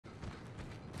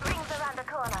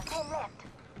10 left.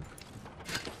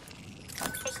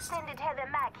 Extended heavy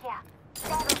mag here.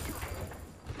 Level 2.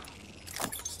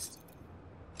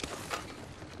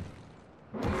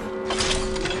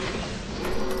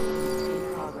 In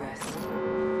progress.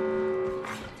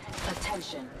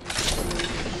 Attention.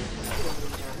 Kill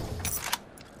leader.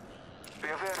 Be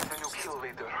aware of the new kill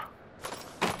leader.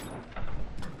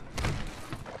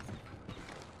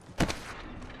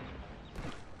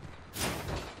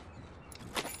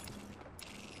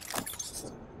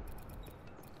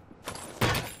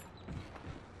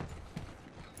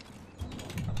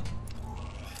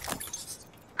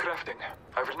 Crafting.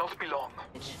 I will not be long.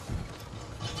 Your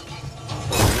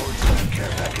care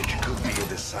package could be a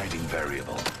deciding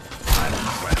variable. I'm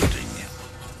crafting.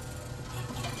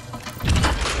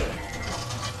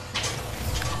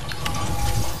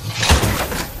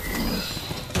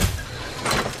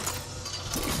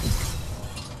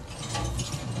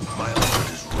 My alert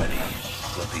is ready.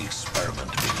 Let the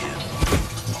experiment begin.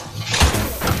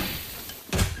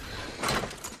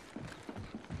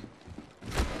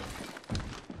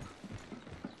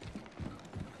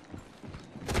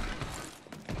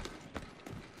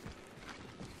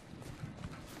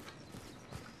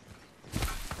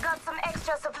 Got some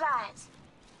extra supplies.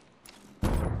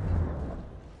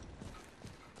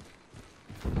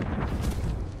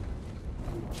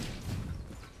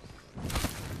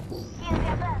 Here's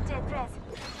your birthday present.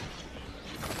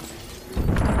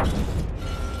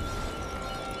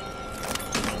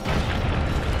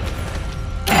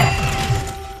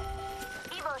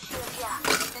 Evo shield here.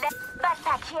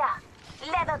 Backpack here.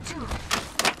 Level 2.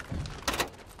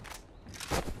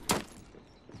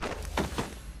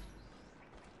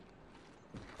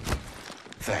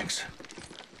 Thanks.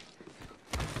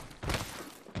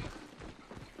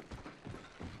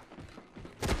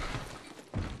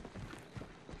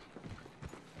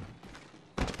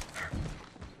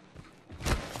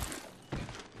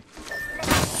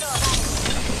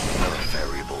 Another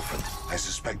variable from... I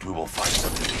suspect we will find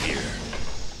something here.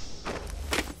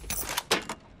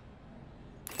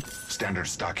 Standard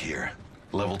stock here.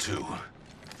 Level 2.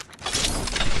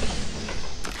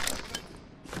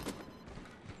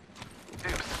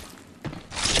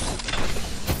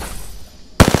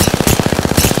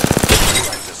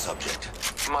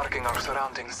 Marking our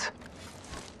surroundings.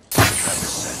 Trap is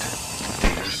set.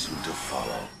 Data soon to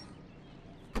follow.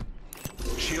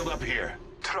 Shield up here.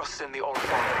 Trust in the All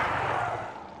Father.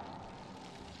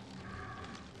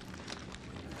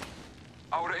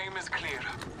 Our aim is clear.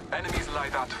 Enemies lie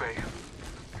that way.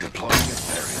 Deploying a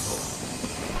variable.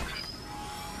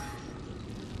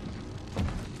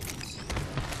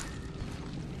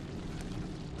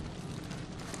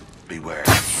 Beware.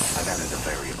 I've added a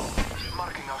variable.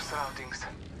 Marking our surroundings.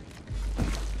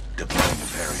 Deploying a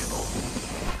variable.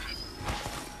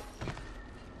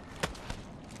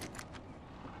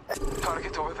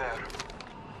 Target over there.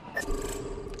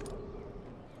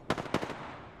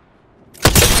 I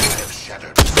have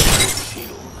shattered the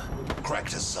shield.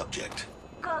 Cracked a subject.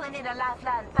 Calling in a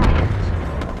lifeline package.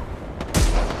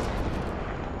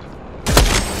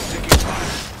 Taking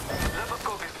fire. Let us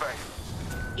go this way.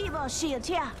 Evo shield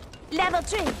here. Level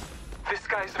 3. This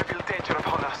guy's revealed danger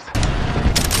upon us.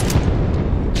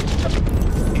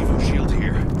 Evo shield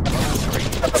here. Level 3.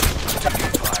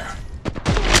 Taking fire.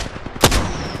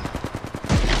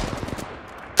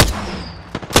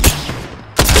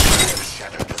 I have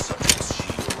shattered the subject's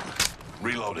shield.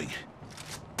 Reloading.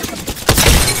 I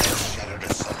have shattered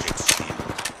a subject's shield.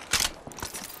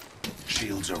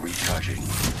 Shields are recharging.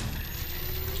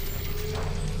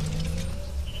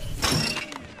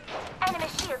 Enemy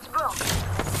shields broke.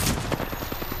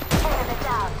 Enemy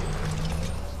down.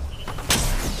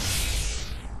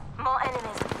 More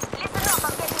enemies. Listen up,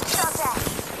 I'm getting shot at.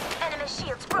 Enemy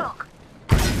shields broke.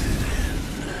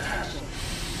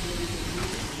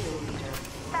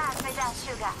 Pass me that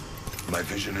sugar. My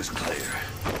vision is clear.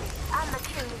 I'm the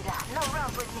kill leader. No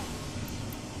run with me.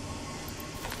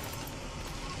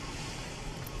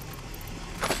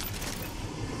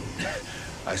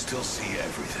 I still see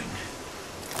everything.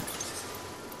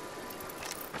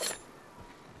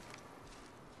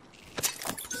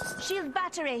 Shield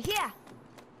battery here.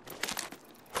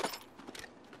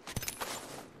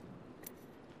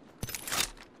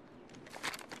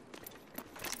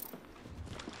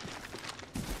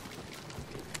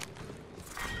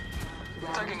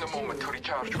 Taking a moment to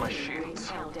recharge my shields.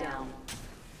 Countdown.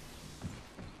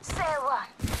 Say one.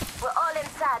 We're all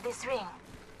inside this ring.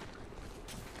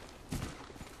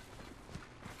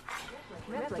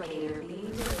 Replicator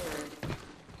being delivered.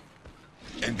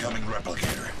 Incoming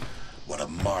replicator. What a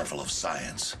marvel of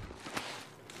science.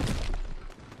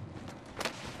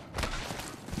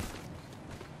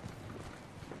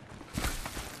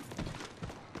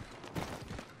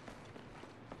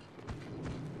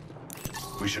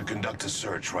 We should conduct a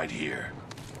search right here.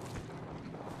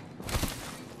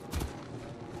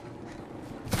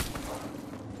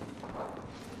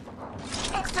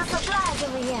 Extra supplies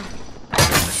over here.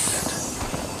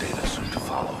 Set. Data soon to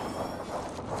follow.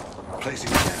 Placing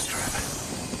a gas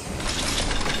trap.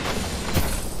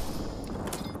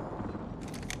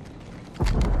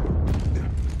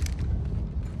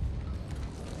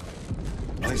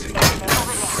 Placing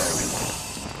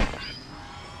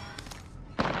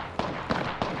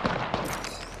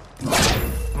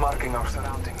Marking our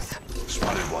surroundings.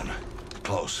 spotted one.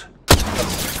 Close.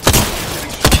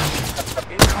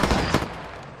 In contact.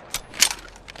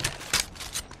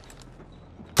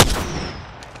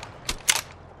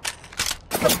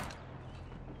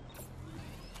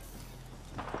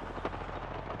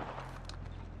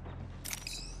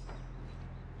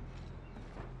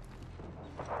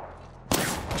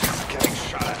 Getting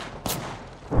shot at.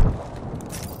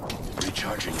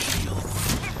 Recharging shield.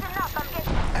 Listen up, I'm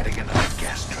getting Adding another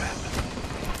gas trap.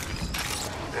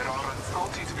 There are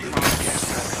salty to be Leaving found. gas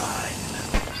trap behind.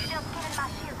 just giving my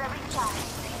shields a recharge.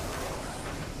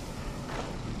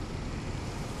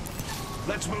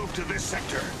 Let's move to this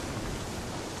sector.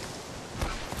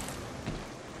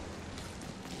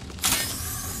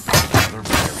 Another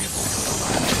variable to the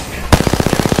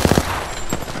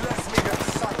Bless me with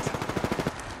sight.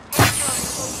 left.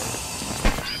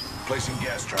 Placing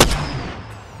gas trap.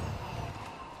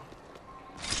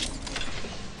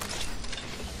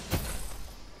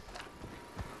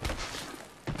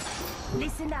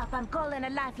 Listen up, I'm calling a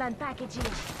lifeline package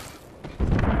here.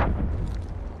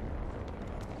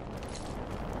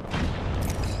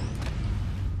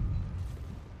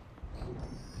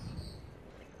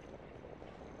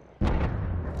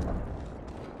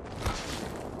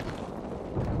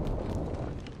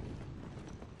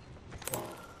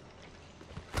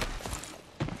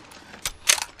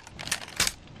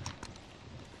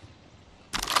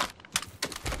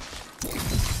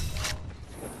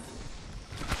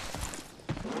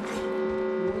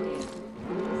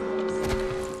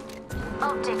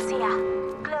 Optics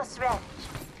here. Close range.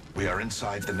 We are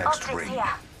inside the next Optics ring. here.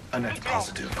 A net Mid-range.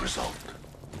 positive result.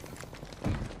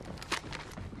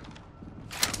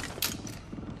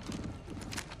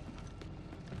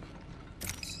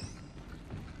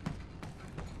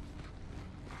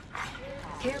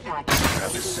 Care package.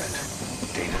 Trap is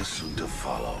set. Data soon to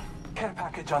follow. Care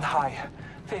package on high.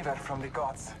 Favor from the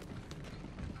gods.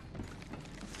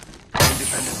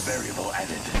 Independent variable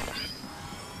added.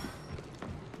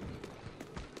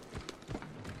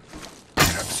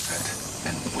 Trap set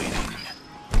and waiting.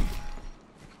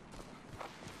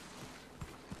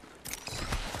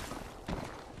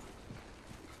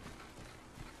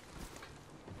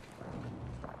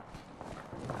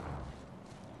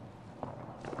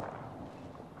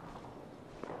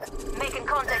 Making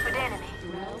contact with enemy.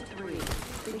 Round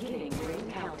 3. Beginning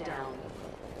ring countdown.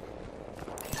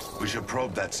 We should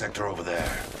probe that sector over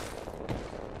there.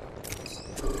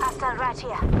 Hostile right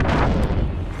here.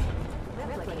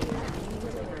 Replicator being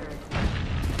delivered.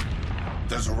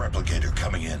 There's a replicator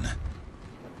coming in.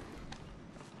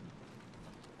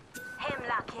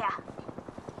 Hemlock here.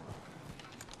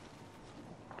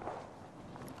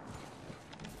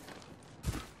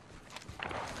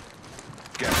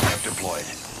 Gas trap deployed.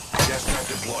 Gas trap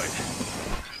deployed.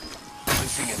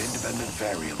 Placing an independent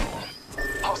variable.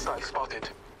 Hostile spotted.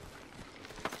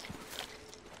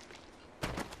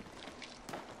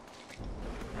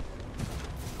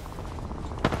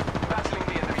 Battling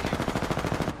the enemy.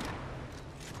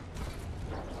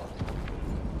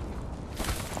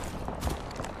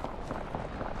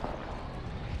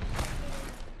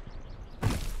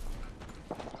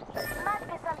 Must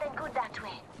be something good that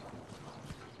way.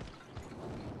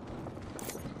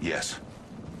 Yes.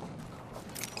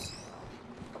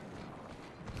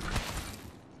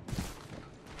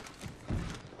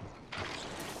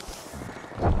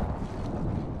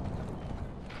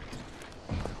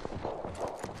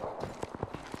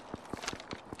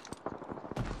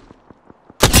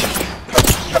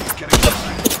 Getting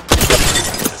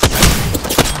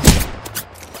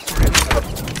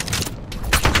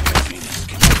Phoenix,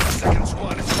 the second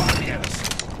squad is firing at us.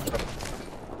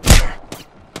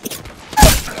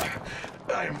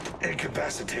 I am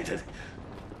incapacitated.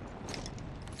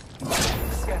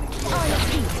 Scanning. On your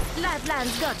feet.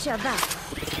 Lifeline's got your back.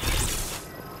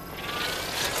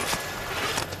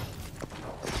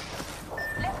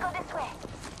 Let's go this way.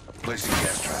 Placing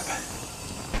gas trap.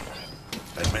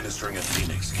 Administering a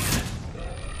Phoenix kit.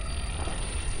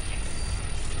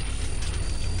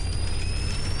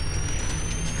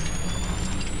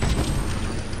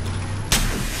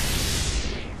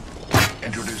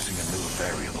 Introducing a new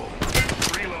variable.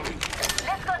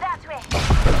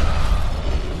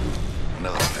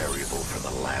 variable for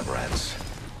the lab rats.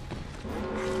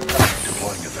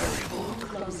 Deploying a variable.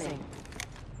 Closing.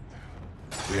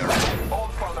 We are...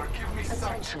 Allfather, give me sight.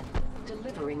 Attention.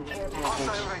 Delivering care Hostile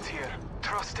package. right here.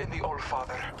 Trust in the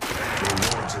Allfather.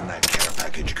 Rewards in that care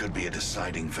package could be a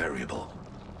deciding variable.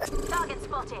 Target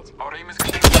spotted. Our aim is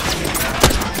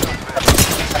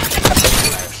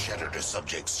I've shattered a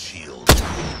subject's shield.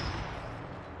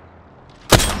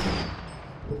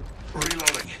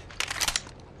 Reloading.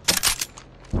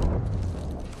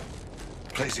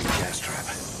 Placing gas trap.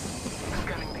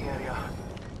 scanning the area.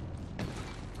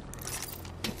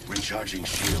 Recharging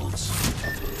shields.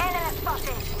 Enemy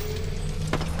spotted.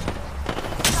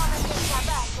 Someone take your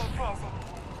birthday present.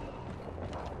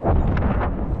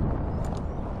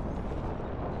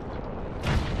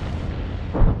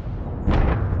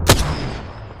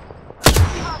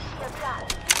 Evo shield down.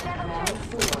 Level Round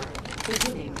 3. 4.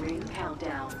 Beginning ring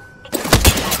countdown.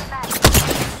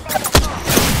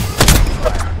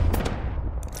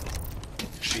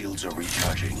 Shields are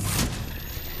recharging.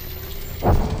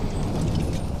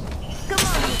 Come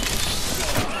on.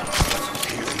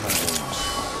 Healing my wounds.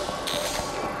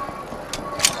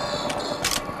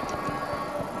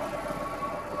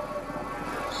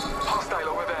 Hostile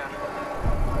over there.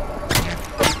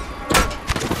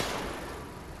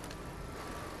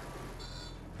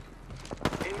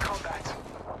 In combat.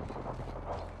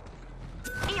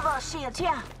 Evo shield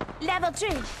here. Level 3.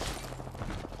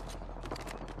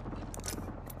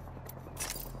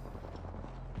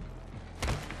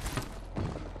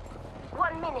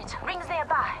 One minute. Rings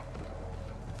nearby.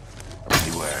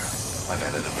 Beware. I've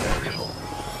added a variable.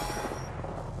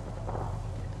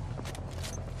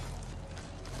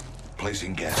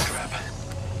 Placing gas trap.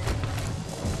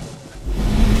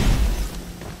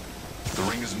 The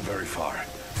ring isn't very far.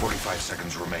 45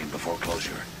 seconds remain before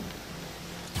closure.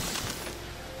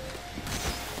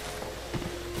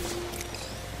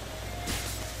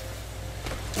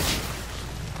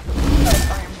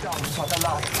 I am down but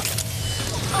alive.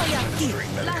 Oh, yeah.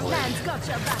 Administering medical aid. Lifelines got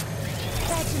your back.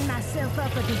 Patching myself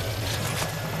up a bit.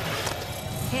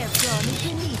 Help drawn if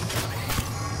you need.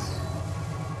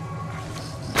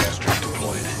 Gas trap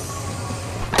deployed.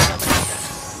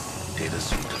 Data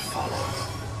suit to follow.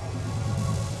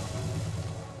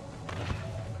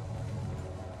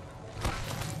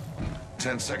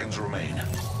 Ten seconds remain.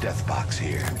 Death box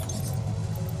here.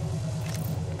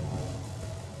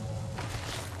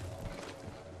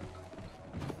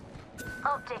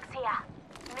 Optics here.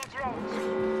 Mid-range.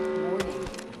 Warning.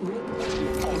 Ring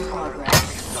movement in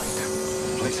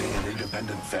progress. Placing an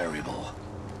independent variable.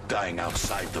 Dying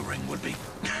outside the ring would be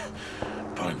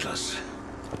pointless.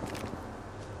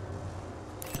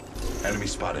 Enemy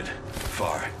spotted.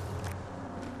 Far.